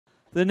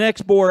The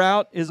next boar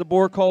out is a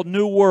boar called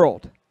New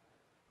World,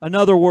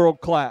 another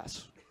world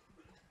class.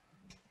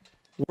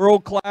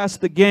 World class,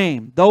 the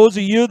game. Those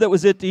of you that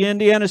was at the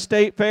Indiana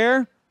State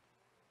Fair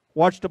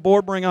watched a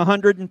boar bring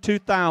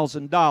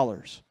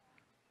 $102,000.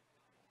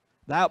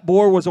 That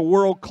boar was a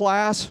world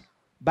class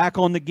back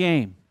on the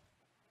game.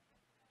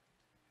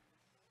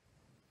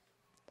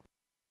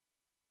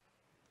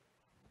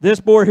 This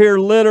boar here,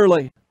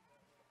 literally,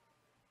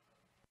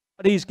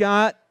 what he's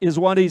got is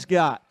what he's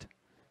got.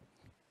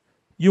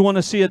 You want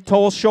to see a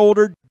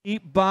tall-shouldered,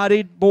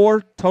 deep-bodied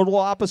boar, total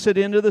opposite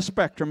end of the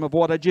spectrum of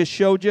what I just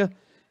showed you.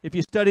 If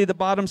you study the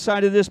bottom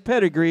side of this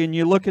pedigree and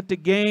you look at the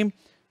game,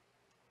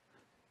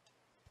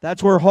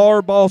 that's where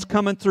hardball's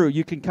coming through.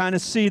 You can kind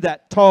of see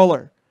that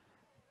taller,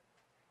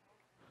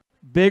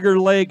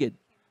 bigger-legged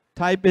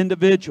type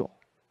individual.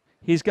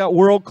 He's got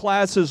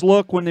world-class's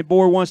look when the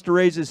boar wants to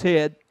raise his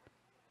head.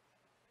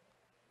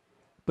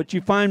 But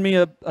you find me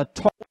a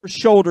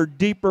taller-shouldered,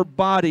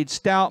 deeper-bodied,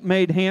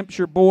 stout-made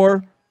Hampshire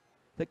boar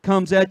that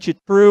comes at you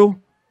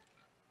true.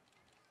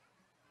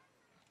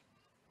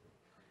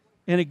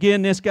 And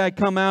again, this guy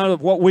come out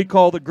of what we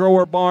call the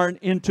grower barn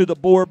into the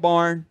boar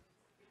barn.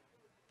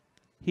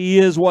 He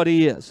is what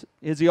he is.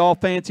 Is he all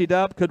fancied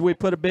up? Could we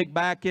put a big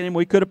back in him?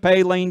 We could have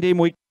pay-laned him.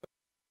 We could have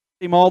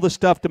him all the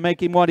stuff to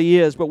make him what he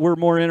is, but we're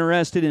more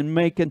interested in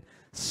making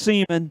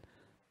semen,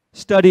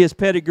 study his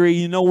pedigree,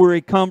 you know where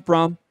he come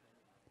from.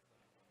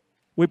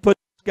 We put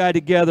this guy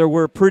together.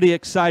 We're pretty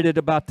excited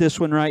about this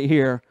one right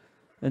here,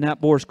 and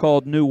that boar's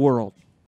called New World.